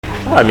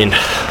I mean,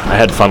 I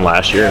had fun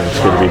last year, and it's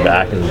good to be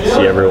back and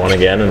see everyone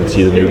again and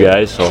see the new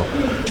guys. So,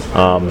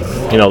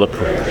 the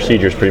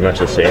procedure is pretty much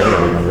the same,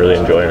 and I'm really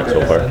enjoying it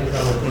so far.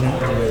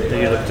 Do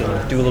you look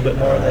to do a little bit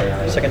more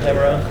the second time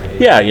around?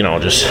 Yeah,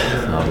 just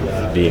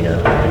being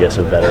I guess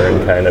a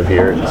veteran kind of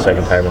here the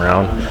second time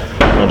around.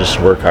 Just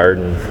work hard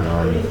and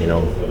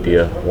be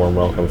a warm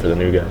welcome for the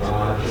new guys.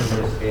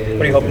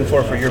 What are you hoping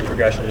for your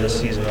progression this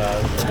season?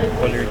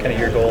 What are kind of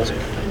your goals?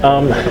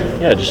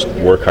 Just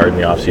work hard in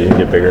the off season,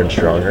 get bigger and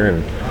stronger,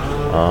 and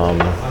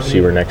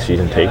see where next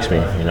season takes me.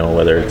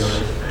 Whether it's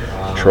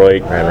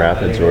Detroit, Grand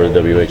Rapids, or the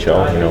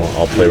WHL,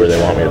 I'll play where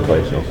they want me to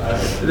play. So.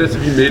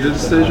 Have you made a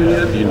decision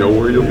yet? Do you know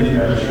where you'll be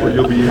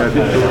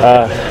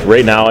heading?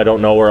 Right now, I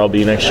don't know where I'll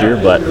be next year,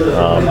 but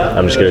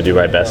I'm just going to do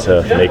my best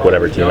to make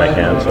whatever team I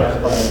can.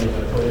 So.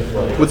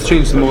 What's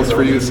changed the most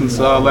for you since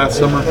last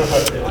summer?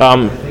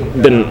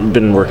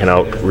 Been working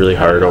out really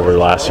hard over the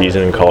last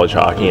season in college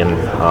hockey, and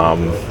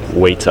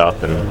weight's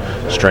up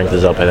and strength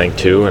is up, I think,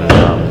 too, and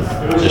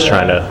just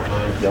trying to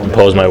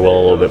impose my will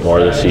a little bit more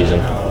this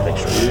season.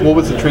 What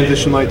was the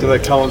transition like to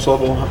that college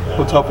level?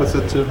 How tough was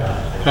it to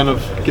kind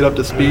of get up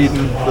to speed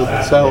and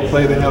the style of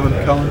play they have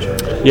in college?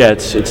 Yeah,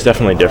 it's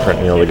definitely different.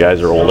 The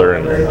guys are older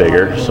and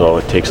bigger, so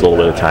it takes a little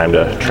bit of time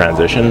to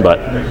transition, but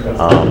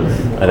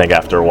I think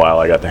after a while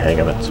I got the hang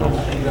of it. So.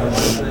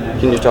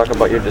 Can you talk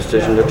about your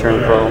decision to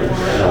turn pro?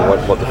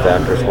 What the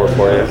factors were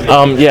for you?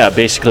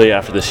 Basically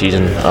after the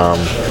season,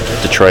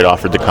 Detroit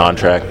offered the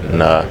contract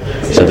and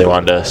said they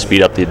wanted to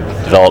speed up the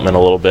development a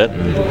little bit,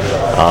 and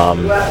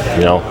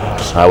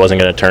I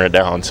wasn't going to turn it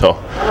down, so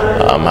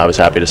I was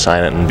happy to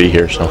sign it and be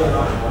here. So.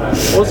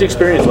 What was the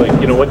experience like?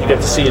 What you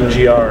get to see in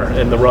GR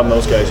and the run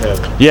those guys had?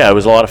 Yeah, it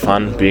was a lot of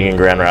fun being in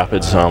Grand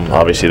Rapids.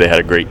 Obviously, they had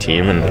a great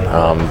team,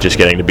 and just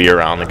getting to be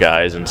around the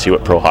guys and see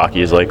what pro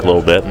hockey is like a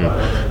little bit and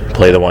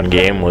play the one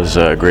game was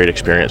a great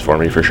experience for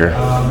me for sure.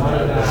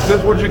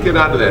 What did you get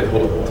out of that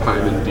whole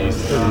time in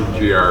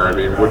GR? I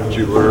mean, what did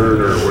you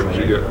learn, or what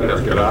did you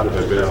get out of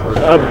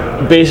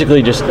it?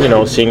 Basically, just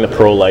seeing the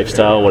pro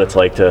lifestyle, what it's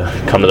like to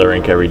come to the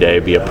rink every day,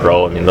 be a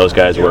pro. I mean, those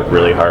guys work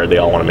really hard. They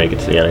all want to make it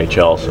to the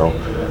NHL, so.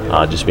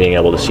 Just being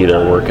able to see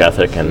their work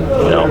ethic and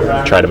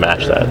try to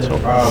match that. So.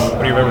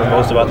 What do you remember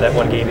most about that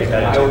one game you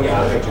got into?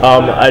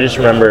 I just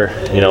remember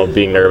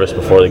being nervous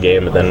before the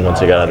game, but then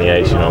once I got on the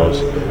ice, it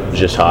was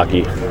just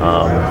hockey.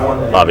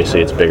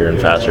 Obviously, it's bigger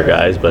and faster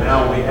guys, but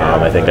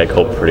I think I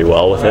coped pretty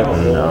well with it,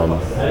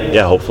 and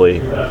hopefully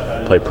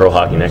play pro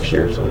hockey next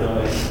year. So.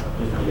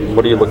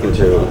 What are you looking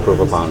to improve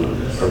upon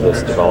for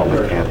this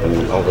development camp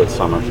and over the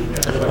summer?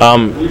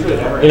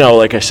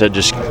 Like I said,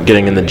 just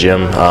getting in the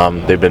gym.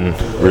 They've been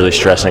really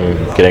stressing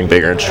getting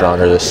bigger and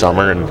stronger this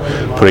summer and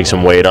putting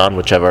some weight on,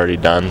 which I've already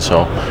done.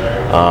 So,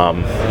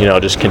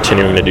 just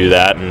continuing to do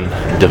that and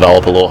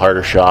develop a little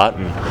harder shot.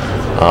 And,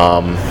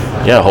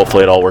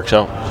 hopefully it all works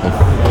out.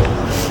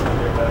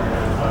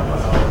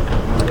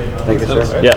 Thank you, sir. Yeah.